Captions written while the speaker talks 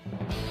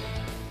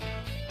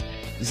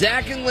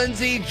Zach and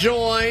Lindsay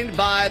joined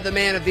by the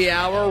man of the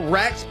hour,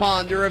 Rex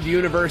Ponder of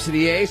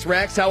University Ace.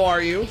 Rex, how are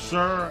you?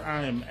 Sir,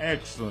 I am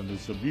excellent.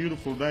 It's a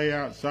beautiful day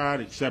outside,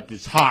 except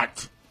it's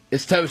hot.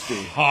 It's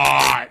toasty.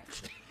 Hot.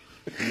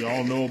 You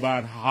all know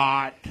about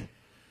hot.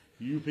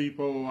 You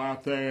people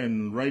out there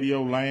in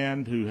radio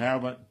land who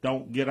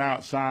don't get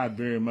outside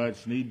very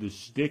much need to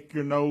stick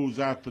your nose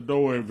out the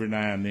door every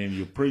now and then.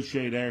 You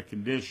appreciate air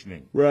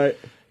conditioning. Right.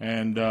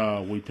 And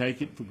we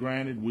take it for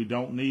granted. We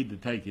don't need to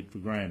take it for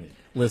granted.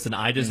 Listen,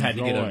 I just had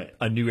to get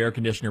a new air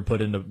conditioner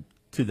put into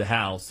the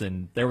house,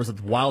 and there was a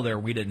while there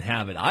we didn't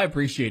have it. I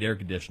appreciate air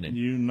conditioning.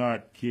 You're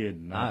not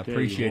kidding. I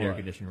appreciate air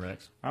conditioning,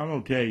 Rex. I'm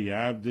going to tell you,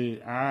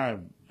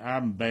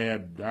 I'm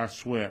bad. I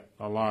sweat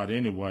a lot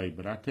anyway,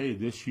 but I tell you,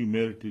 this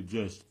humidity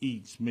just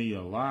eats me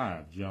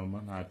alive,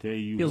 gentlemen. I tell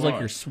you Feels like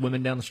you're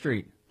swimming down the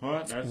street.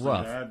 What? That's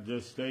rough. I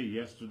just say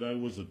yesterday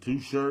was a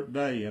two-shirt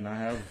day, and I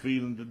have a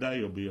feeling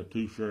today will be a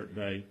two-shirt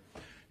day,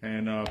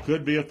 and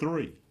could be a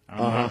three. I'm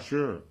not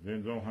sure.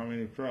 Depends on how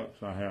many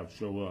trucks I have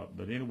show up.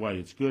 But anyway,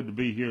 it's good to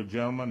be here,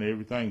 gentlemen.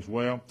 Everything's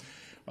well.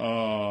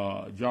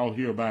 Did y'all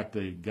hear about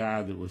the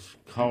guy that was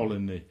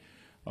calling the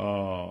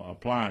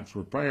appliance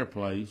repair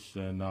place,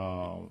 and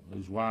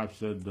his wife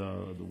said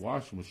the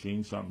washing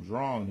machine, something's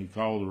wrong. He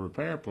called the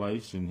repair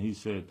place, and he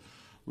said,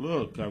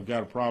 look, I've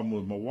got a problem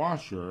with my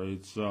washer.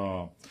 It's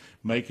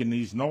making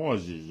these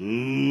noises.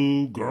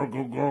 Ooh,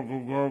 gurgle,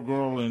 gurgle,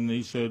 gurgle. And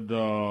he said,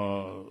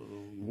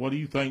 what do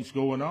you think's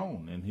going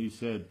on? And he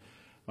said,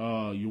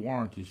 your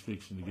warranty's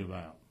fixing to give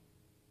out.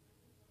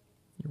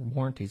 Your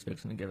warranty's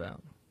fixing to give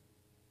out.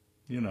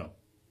 You know,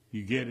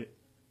 you get it.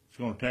 It's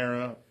going to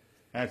tear up.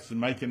 That's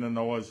making a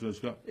noise.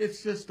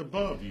 It's just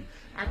above you.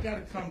 I got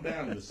to come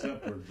down to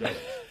simpler jokes.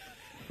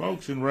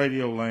 Folks in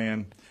radio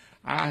land,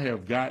 I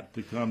have got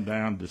to come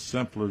down to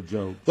simpler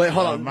jokes. Wait,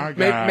 hold on.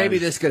 Maybe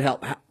this could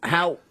help.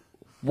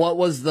 What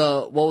was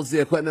the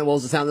equipment? What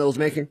was the sound that it was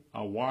making?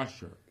 A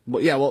washer.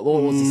 Well, yeah, what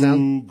was the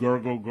sound?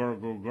 Gurgle,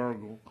 gurgle,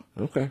 gurgle.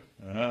 Okay.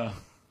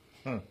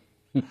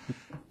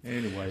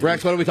 Anyway.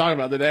 Rex, what are we talking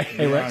about today?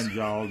 Hey, Rex.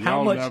 Y'all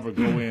never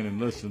go in and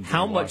listen to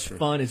How the much washer.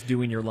 fun is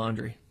doing your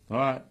laundry?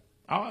 I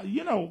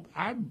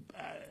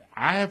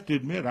have to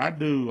admit, I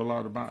do a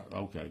lot of my.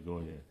 Okay, go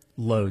ahead.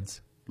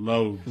 Loads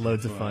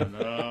of fun.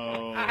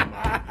 Oh, my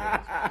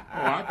goodness.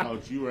 I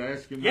thought you were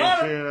asking me.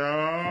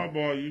 Oh,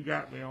 boy, you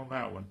got me on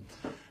that one.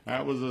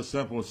 That was a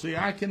simple one. See,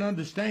 I can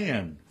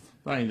understand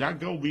things. I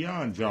go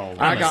beyond y'all.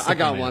 I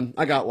got one.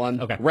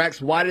 Okay. Rex,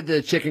 why did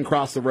the chicken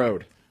cross the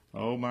road?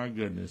 Oh, my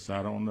goodness.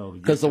 I don't know.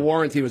 Because the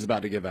warranty was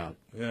about to give out.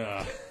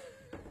 Yeah.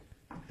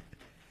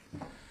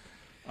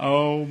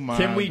 Oh, my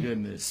Can we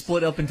goodness.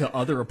 split up into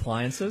other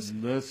appliances?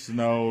 Let's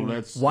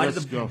Why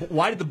go.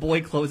 did the boy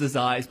close his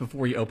eyes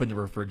before he opened the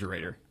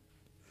refrigerator?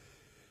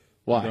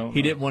 Why?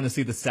 He didn't want to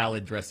see the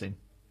salad dressing.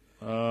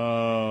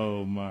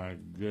 Oh, my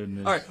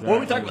goodness. All right, what are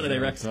we talking about today,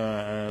 Rex?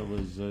 That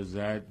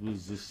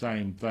was the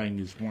same thing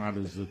as white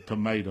as a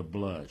tomato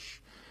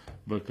blush,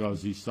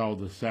 because he saw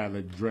the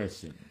salad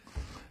dressing.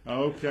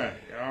 Okay,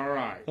 all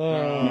right.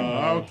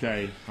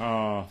 Okay.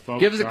 Folks,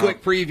 Give us a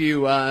quick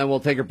preview, and we'll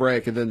take a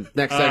break, and then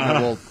next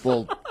segment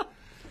we'll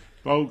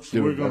Folks,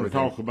 do we're going to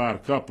everything. talk about a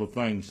couple of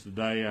things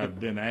today. I've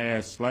been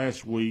asked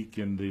last week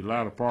in the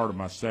latter part of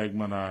my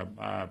segment,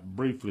 I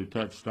briefly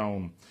touched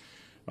on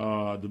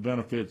the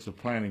benefits of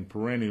planting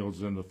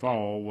perennials in the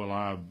fall. Well,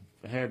 I've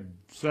had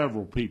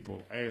several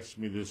people ask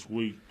me this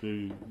week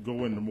to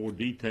go into more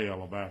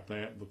detail about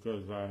that,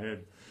 because I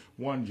had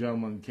one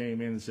gentleman came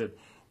in and said,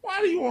 why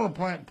do you want to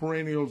plant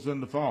perennials in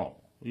the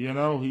fall? You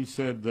know, he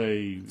said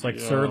It's like,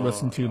 sir,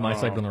 listen to my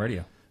segment on the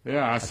radio.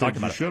 Yeah, I said you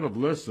about it. should have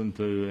listened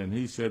to, and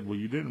he said, well,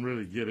 you didn't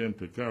really get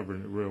into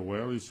covering it real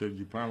well. He said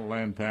you plant a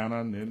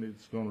lantana, and then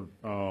it's going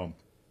to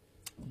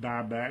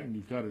die back, and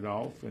you cut it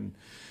off. And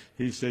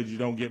he said you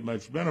don't get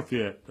much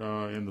benefit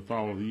in the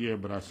fall of the year,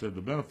 but I said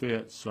the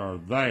benefits are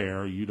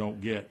there. You don't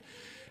get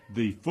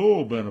the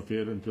full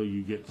benefit until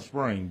you get to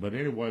spring. But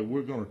anyway,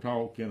 we're going to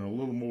talk in a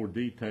little more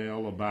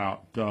detail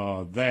about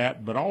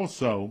that. But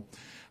also,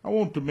 I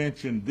want to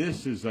mention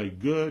this is a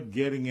good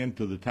getting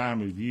into the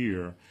time of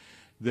year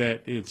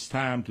that it's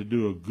time to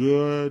do a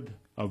good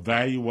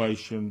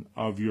evaluation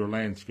of your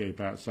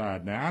landscape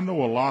outside. Now, I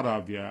know a lot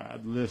of you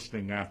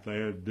listening out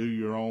there do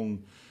your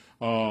own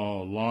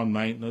lawn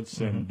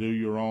maintenance and do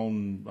your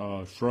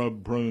own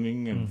shrub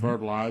pruning and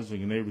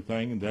fertilizing and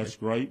everything, and that's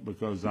great,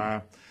 because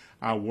I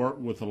work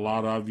with a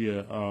lot of you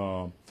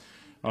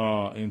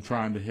in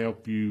trying to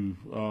help you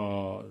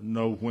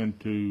know when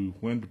to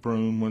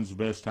prune, when's the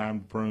best time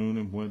to prune,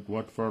 and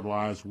what to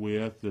fertilize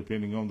with,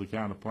 depending on the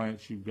kind of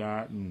plants you've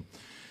got, and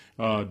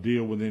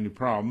deal with any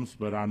problems.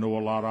 But I know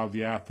a lot of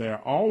you out there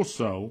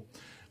also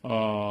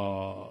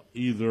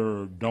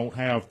either don't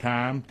have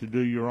time to do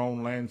your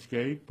own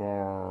landscape,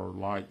 or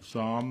like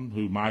some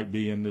who might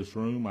be in this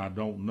room, I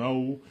don't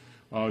know,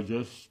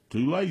 just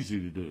too lazy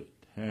to do it.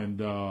 And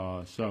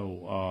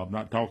so I'm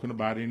not talking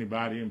about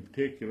anybody in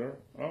particular.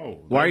 Oh,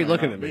 Why are you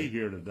looking at me? Be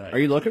here today. Are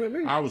you looking at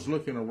me? I was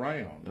looking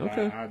around.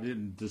 Okay. I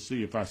didn't to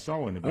see if I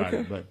saw anybody.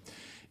 Okay. But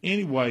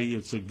anyway,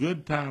 it's a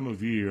good time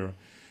of year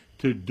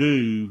to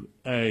do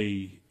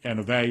an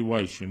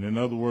evaluation. In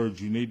other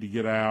words, you need to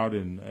get out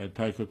and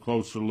take a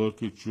closer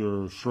look at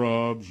your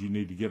shrubs. You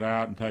need to get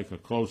out and take a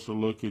closer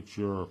look at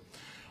your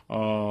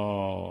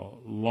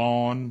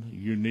lawn.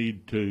 You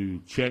need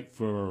to check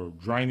for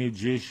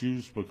drainage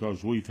issues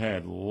because we've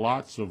had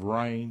lots of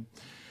rain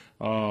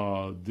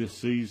this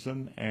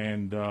season,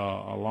 and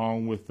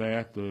along with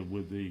that,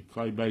 with the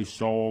clay-based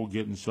soil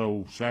getting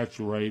so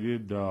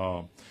saturated,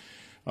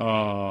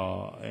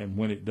 and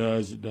when it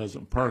does, it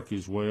doesn't perk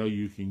as well.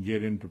 You can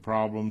get into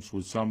problems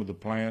with some of the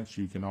plants.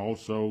 You can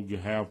also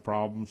have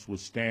problems with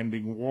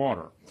standing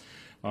water.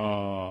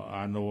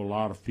 I know a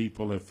lot of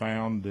people have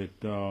found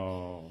that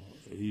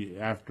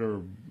after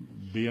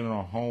being in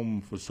a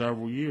home for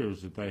several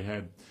years that they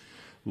had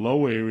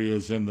low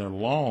areas in their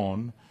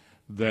lawn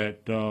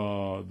that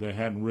they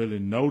hadn't really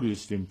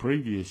noticed in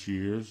previous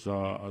years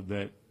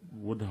that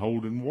would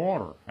hold in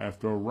water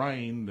after a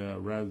rain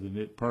rather than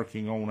it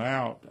perking on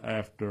out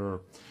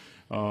after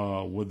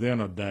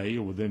within a day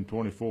or within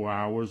 24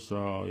 hours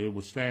it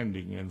was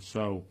standing. And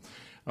so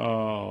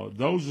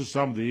those are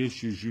some of the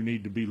issues you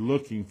need to be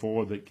looking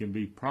for that can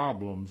be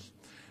problems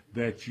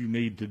that you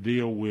need to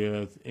deal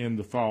with in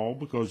the fall,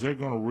 because they're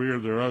going to rear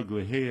their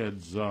ugly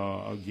heads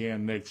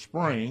again next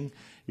spring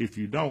if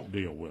you don't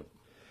deal with them.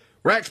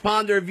 Rex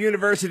Ponder of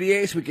University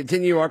Ace. We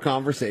continue our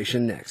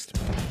conversation next.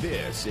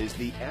 This is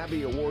the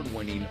Abby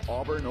Award-winning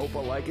Auburn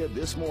Opelika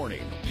This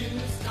Morning.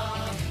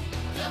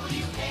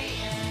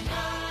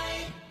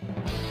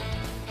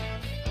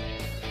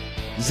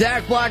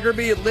 Zach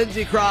Blackerby,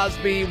 Lindsey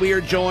Crosby. We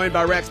are joined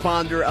by Rex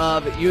Ponder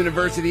of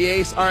University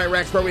Ace. All right,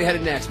 Rex, where are we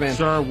headed next, man?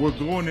 Sir, we're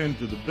going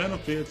into the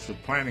benefits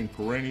of planting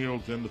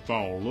perennials in the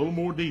fall. A little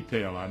more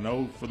detail. I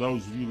know for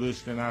those of you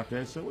listening out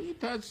there say, well, you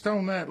touched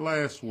on that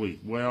last week.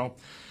 Well,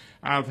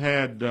 I've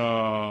had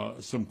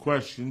some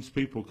questions,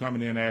 people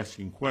coming in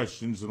asking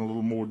questions in a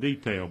little more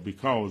detail,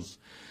 because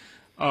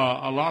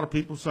a lot of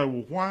people say,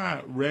 well,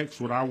 why, Rex,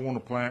 would I want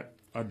to plant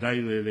a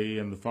daylily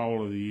in the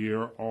fall of the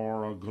year,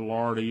 or a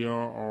gaillardia,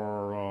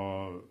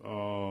 or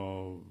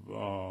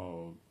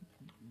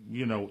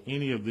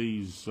any of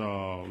these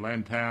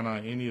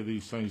lantana, any of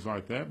these things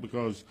like that,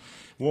 because it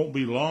won't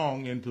be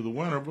long into the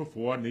winter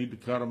before I need to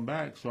cut them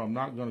back, so I'm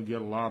not going to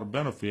get a lot of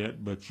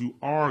benefit. But you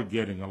are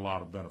getting a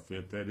lot of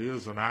benefit. That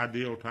is an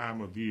ideal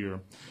time of year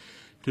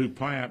to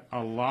plant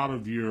a lot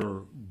of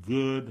your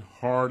good,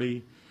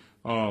 hardy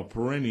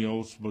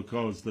perennials,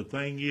 because the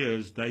thing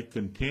is, they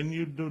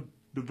continue to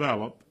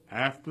develop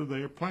after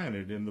they're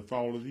planted in the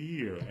fall of the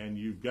year, and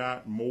you've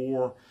got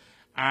more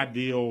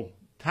ideal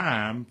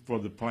time for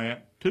the plant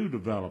to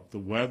develop. The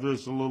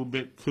weather's a little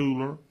bit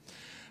cooler,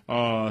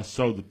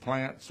 so the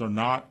plants are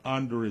not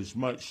under as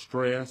much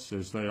stress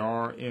as they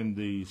are in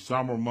the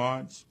summer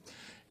months.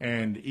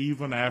 And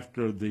even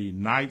after the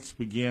nights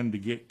begin to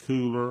get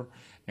cooler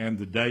and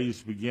the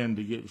days begin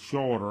to get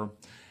shorter,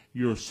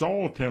 your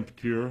soil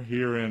temperature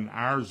here in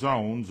our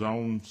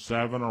zone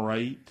 7 or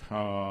 8,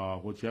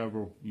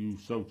 whichever you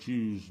so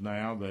choose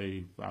now.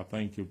 They, I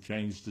think, have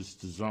changed this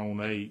to zone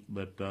 8,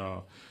 but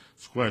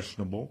it's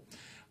questionable.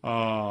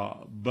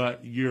 But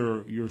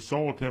your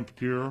soil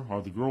temperature,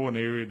 or the growing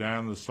area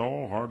down in the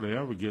soil, hardly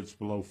ever gets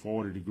below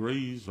 40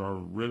 degrees, or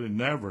really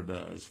never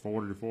does,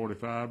 40 to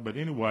 45. But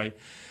anyway,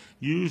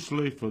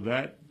 usually for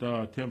that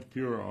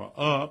temperature or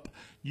up,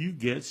 you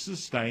get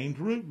sustained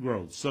root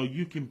growth. So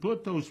you can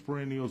put those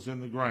perennials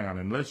in the ground,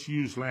 and let's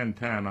use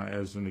lantana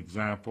as an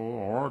example,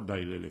 or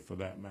daylily for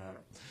that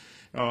matter.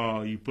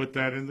 You put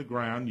that in the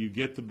ground, you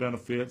get the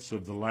benefits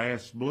of the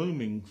last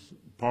blooming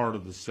part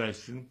of the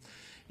session.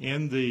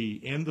 In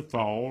the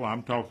fall,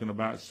 I'm talking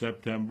about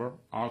September,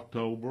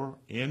 October,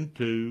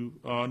 into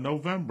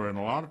November. And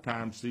a lot of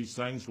times these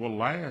things will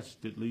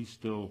last at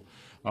least till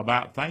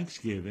about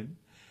Thanksgiving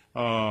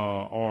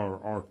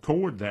or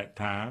toward that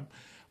time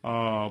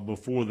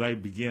before they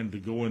begin to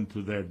go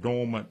into their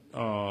dormant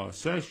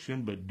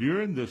session. But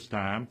during this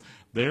time,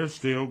 they're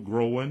still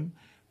growing,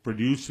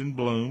 producing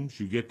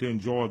blooms. You get to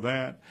enjoy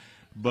that.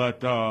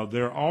 But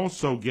they're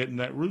also getting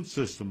that root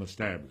system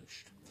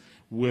established.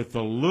 With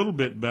a little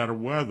bit better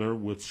weather,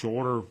 with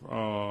shorter,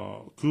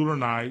 cooler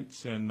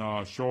nights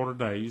and shorter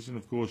days. And,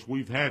 of course,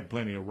 we've had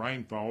plenty of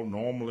rainfall.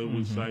 Normally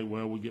we say,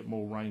 well, we get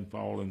more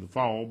rainfall in the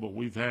fall, but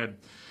we've had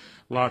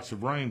lots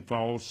of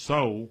rainfall.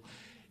 So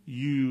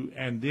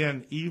and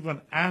then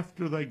even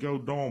after they go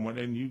dormant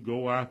and you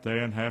go out there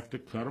and have to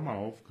cut them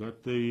off,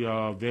 cut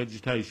the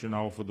vegetation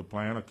off of the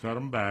plant or cut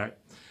them back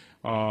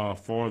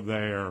for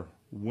their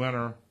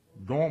winter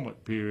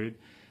dormant period,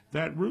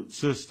 that root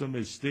system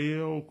is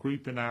still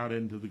creeping out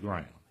into the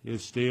ground.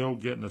 It's still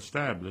getting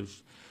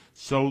established,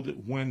 so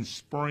that when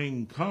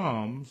spring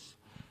comes,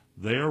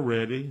 they're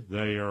ready.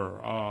 They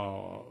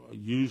are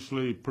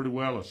usually pretty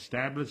well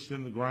established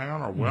in the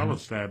ground, or well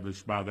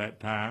established by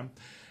that time,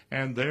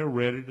 and they're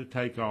ready to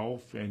take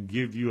off and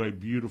give you a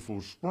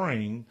beautiful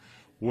spring.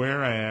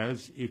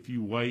 Whereas if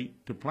you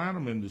wait to plant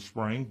them in the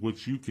spring,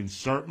 which you can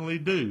certainly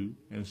do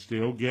and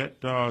still get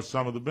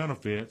some of the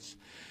benefits,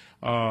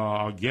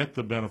 get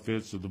the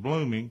benefits of the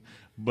blooming,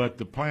 but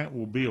the plant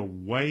will be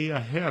way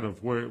ahead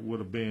of where it would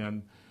have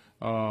been,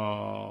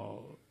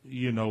 because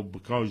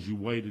you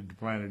waited to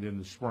plant it in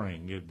the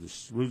spring. If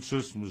the root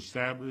system is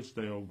established,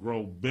 they'll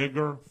grow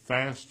bigger,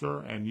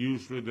 faster, and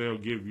usually they'll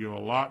give you a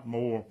lot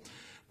more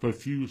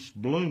profuse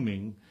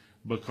blooming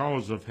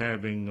because of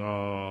having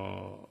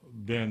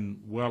been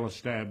well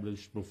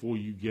established before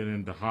you get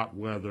into hot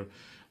weather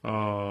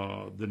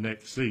the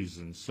next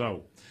season.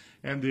 So,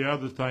 and the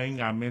other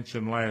thing I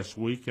mentioned last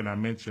week, and I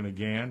mention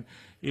again,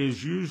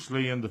 is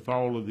usually in the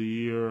fall of the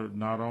year,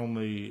 not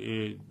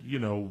only,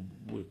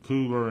 with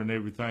cooler and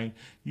everything,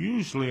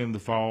 usually in the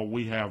fall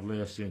we have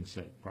less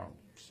insect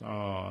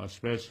problems,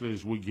 especially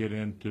as we get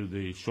into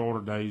the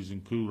shorter days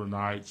and cooler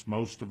nights.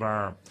 Most of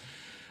our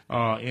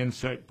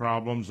insect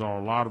problems, or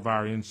a lot of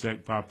our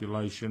insect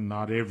population,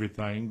 not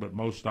everything, but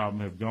most of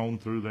them have gone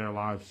through their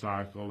life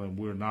cycle, and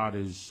we're not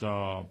as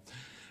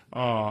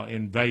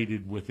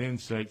invaded with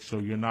insects, so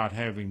you're not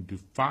having to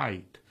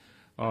fight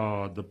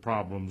the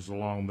problems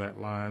along that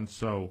line.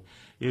 So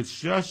it's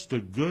just a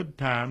good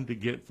time to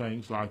get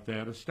things like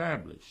that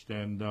established.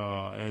 And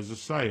as I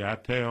say, I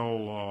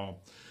tell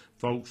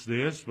folks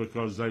this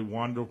because they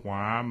wonder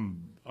why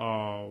I'm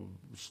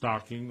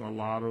stocking a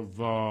lot of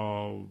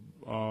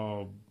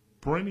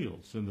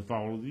perennials in the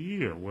fall of the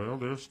year. Well,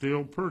 they're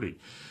still pretty.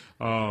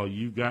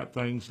 You've got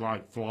things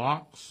like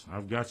phlox.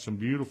 I've got some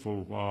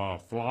beautiful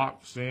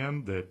phlox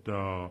in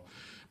that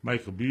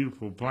make a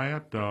beautiful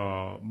plant.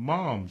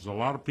 Mums, a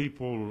lot of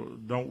people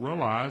don't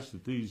realize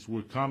that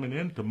we're coming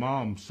into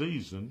mum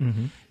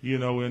season,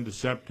 into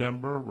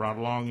September, right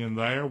along in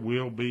there.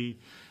 We'll be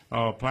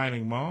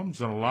planting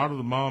mums, and a lot of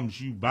the mums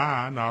you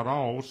buy, not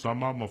all,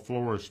 some of them are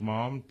florist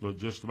mums, but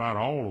just about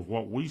all of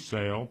what we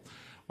sell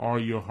are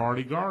your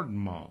hardy garden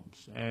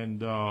mums. And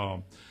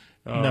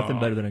nothing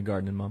better than a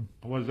garden mum.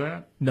 What's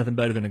that? Nothing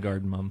better than a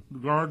garden mum.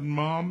 Garden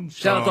mums.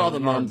 Shout out to all the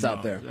mums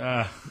out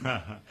there.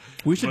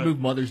 We should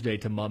move Mother's Day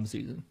to mum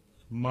season.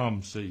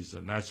 Mum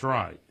season, that's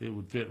right. It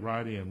would fit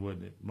right in,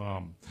 wouldn't it?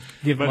 Mum.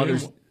 Give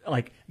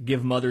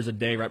mothers a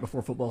day right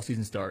before football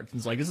season starts.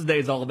 It's like, this day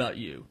is all about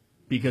you,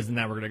 because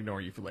now we're going to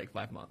ignore you for like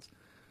 5 months.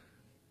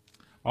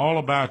 All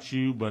about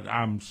you, but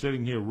I'm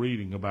sitting here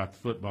reading about the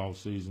football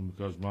season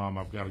because, Mom,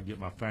 I've got to get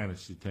my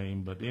fantasy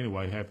team. But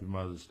anyway, happy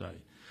Mother's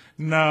Day.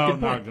 No,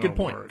 not going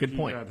to work. Good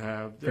point. You got to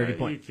have, Very good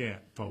point. You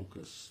can't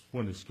focus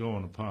when it's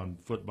going upon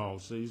football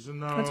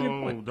season. No, That's a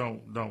good point.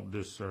 don't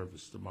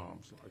disservice to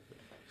moms like that.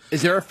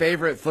 Is there a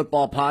favorite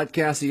football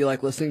podcast that you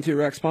like listening to,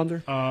 Rex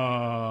Ponder?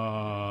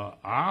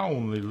 I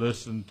only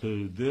listen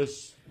to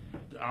this.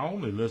 I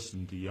only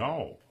listen to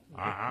y'all.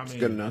 I mean,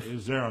 good enough.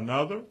 Is there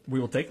another?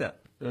 We will take that.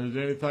 Is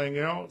there anything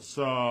else,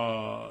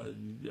 y'all?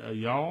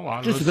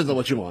 Just depends on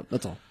what you want.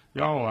 That's all.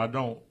 Y'all, I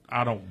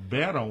don't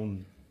bet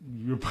on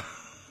your.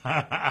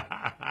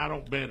 I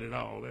don't bet at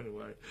all,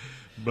 anyway.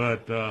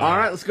 But all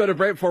right, let's go to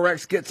break before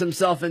Rex gets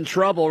himself in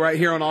trouble right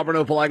here on Auburn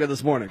Opelika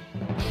this morning.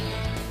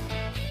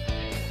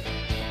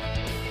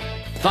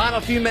 Final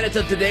few minutes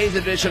of today's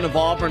edition of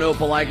Auburn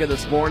Opelika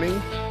this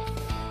morning.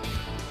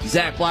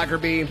 Zach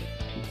Blackerby,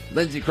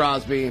 Lindsey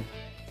Crosby,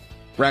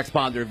 Rex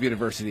Ponder of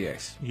University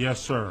Ace. Yes,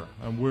 sir.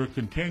 And we're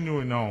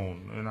continuing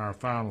on in our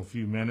final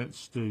few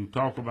minutes to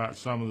talk about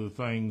some of the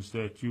things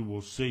that you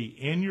will see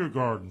in your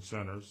garden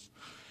centers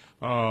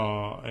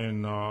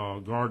and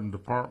garden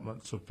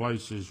departments of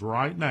places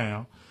right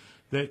now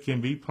that can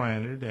be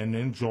planted and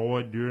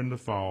enjoyed during the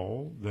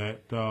fall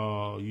that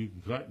you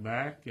can cut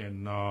back,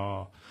 and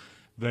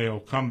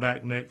they'll come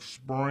back next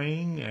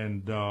spring,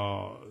 and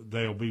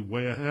they'll be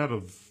way ahead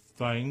of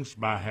things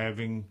by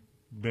having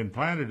been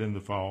planted in the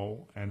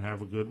fall and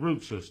have a good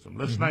root system.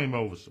 Let's name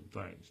over some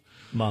things.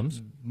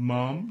 Mums.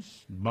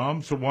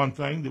 Mums are one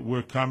thing that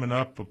we're coming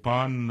up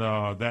upon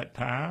that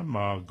time.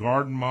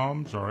 Garden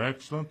mums are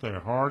excellent.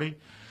 They're hardy.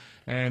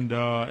 And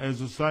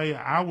as I say,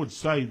 I would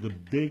say the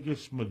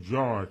biggest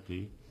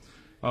majority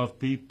of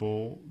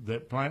people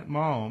that plant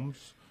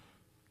mums,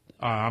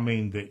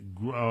 that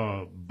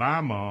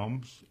buy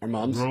mums,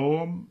 grow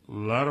them,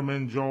 let them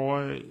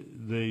enjoy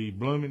the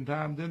blooming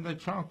time, then they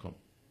chunk them.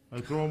 They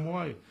throw them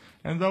away.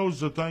 And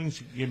those are things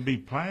that can be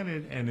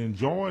planted and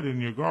enjoyed in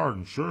your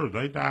garden. Sure,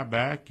 they die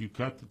back. You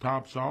cut the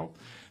tops off.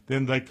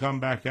 Then they come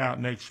back out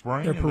next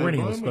spring. They're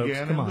perennials, they bloom folks.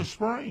 again Come in on. the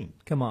spring.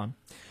 Come on.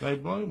 They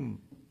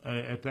bloom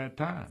at that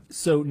time.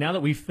 So now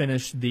that we've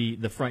finished the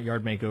front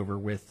yard makeover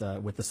with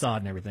the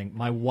sod and everything,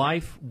 my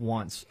wife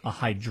wants a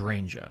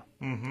hydrangea.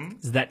 Mm-hmm.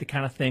 Is that the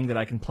kind of thing that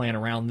I can plant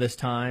around this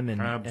time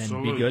and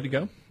be good to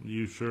go?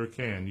 You sure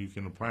can. You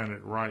can plant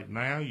it right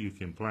now. You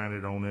can plant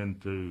it on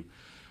into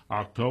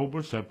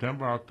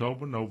September,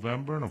 October,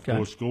 November, and of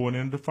course going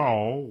into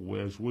fall,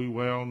 as we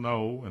well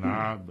know. And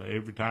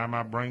every time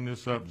I bring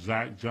this up,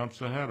 Zach jumps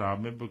ahead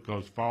of me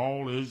because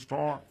fall is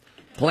for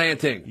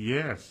planting.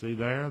 Yes, see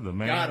there, the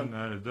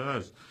man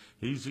does.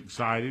 He's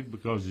excited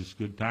because it's a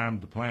good time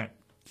to plant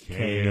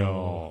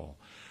kale.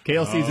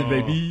 Kale season,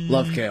 baby.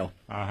 Love kale.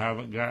 I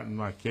haven't gotten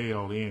my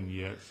kale in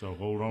yet, so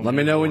hold on. Let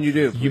me know when you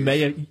do. You may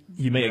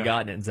have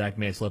gotten it, and Zach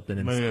may have slipped in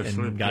and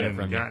got it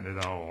from you. Gotten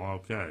it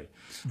all. Okay.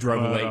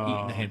 Drove away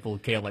eating a handful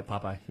of kale like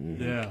Popeye.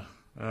 Yeah.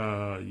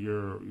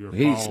 Your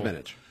He fall, eats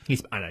spinach.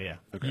 I know, yeah.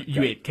 Okay.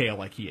 You ate kale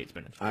like he ate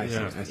spinach. I see.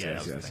 Yeah.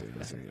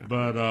 I see.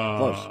 But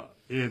Close.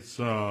 it's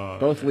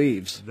Both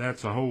leaves.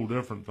 That's a whole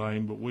different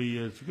thing. But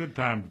it's a good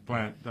time to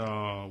plant.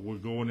 We're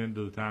going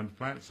into the time to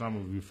plant some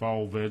of your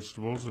fall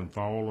vegetables and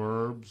fall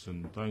herbs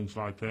and things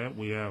like that.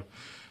 We have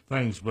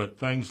things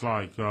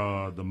like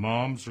the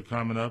mums are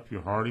coming up.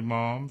 Your hardy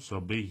mums,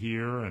 they'll be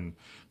here and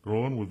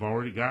growing. We've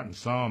already gotten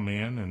some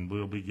in, and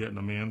we'll be getting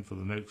them in for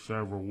the next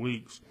several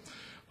weeks.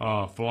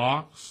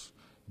 Phlox,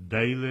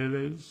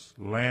 daylilies,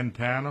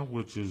 lantana,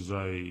 which is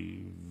a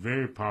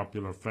very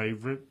popular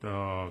favorite,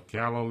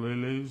 calla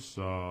lilies,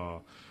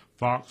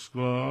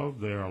 foxglove.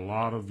 There are a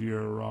lot of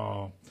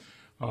your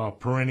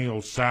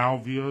perennial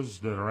salvias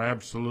that are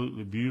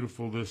absolutely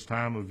beautiful this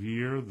time of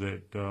year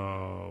that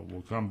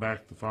will come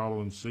back the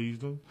following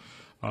season.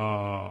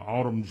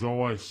 Autumn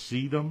joy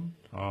sedum,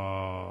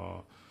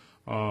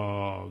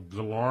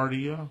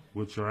 Gaillardia,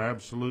 which are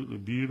absolutely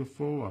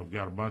beautiful. I've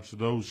got a bunch of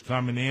those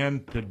coming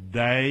in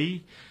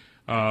today.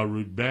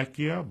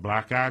 Rudbeckia,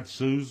 black-eyed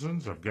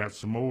Susans, I've got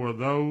some more of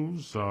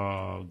those.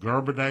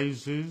 Gerber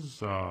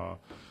daisies,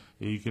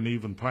 you can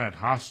even plant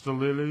hosta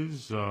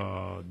lilies.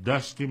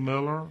 Dusty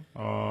Miller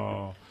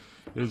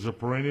is a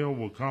perennial,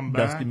 will come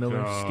back. Dusty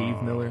Miller,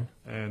 Steve Miller.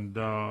 And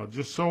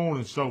just so on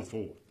and so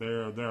forth.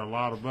 There are a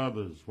lot of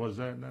others. What's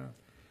that now?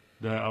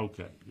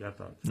 Okay, I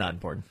thought. Not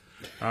important.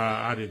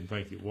 I didn't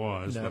think it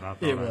was, No, but I it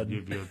thought I'd wasn't.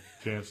 give you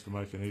a chance to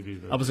make an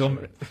idiot. I was going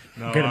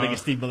to make a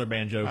Steve Miller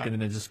Band joke, and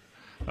then it just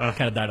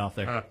kind of died off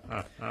there.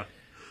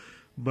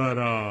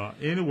 But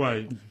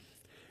anyway,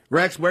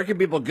 Rex, where can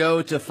people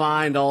go to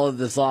find all of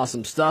this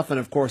awesome stuff, and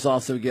of course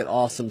also get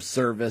awesome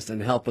service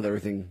and help with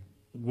everything?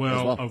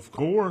 well, of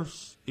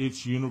course,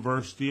 it's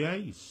University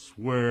Ace,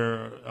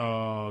 where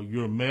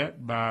you're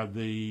met by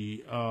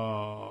the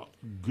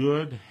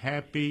good,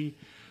 happy,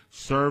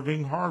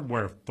 serving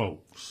hardware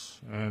folks.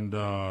 And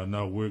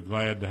no, we're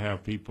glad to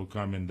have people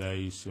come into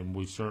Ace, and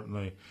we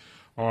certainly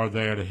are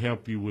there to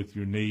help you with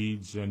your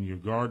needs and your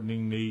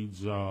gardening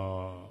needs.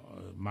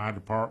 My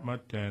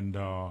department, and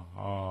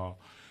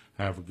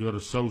have a good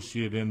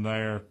associate in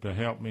there to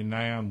help me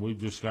now. And we've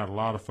just got a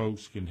lot of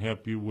folks can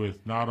help you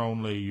with not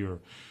only your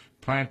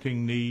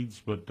planting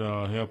needs, but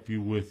help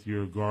you with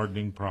your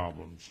gardening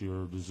problems,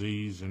 your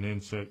disease and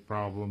insect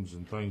problems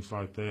and things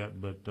like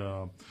that.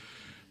 But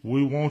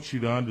we want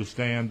you to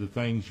understand the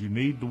things you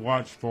need to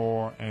watch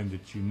for and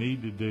that you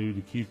need to do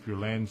to keep your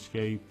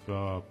landscape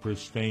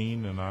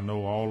pristine. And I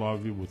know all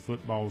of you with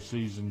football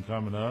season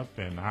coming up,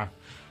 and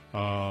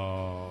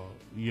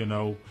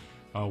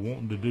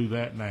wanting to do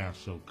that now.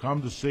 So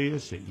come to see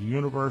us at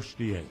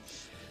University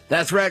Ace.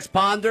 That's Rex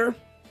Ponder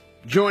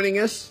joining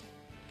us.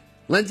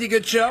 Lindsay,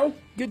 good show?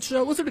 Good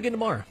show. Let's do it again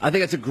tomorrow. I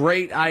think it's a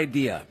great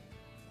idea.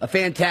 A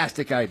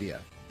fantastic idea.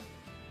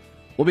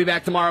 We'll be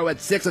back tomorrow at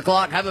 6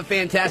 o'clock. Have a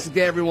fantastic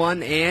day,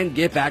 everyone, and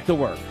get back to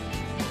work.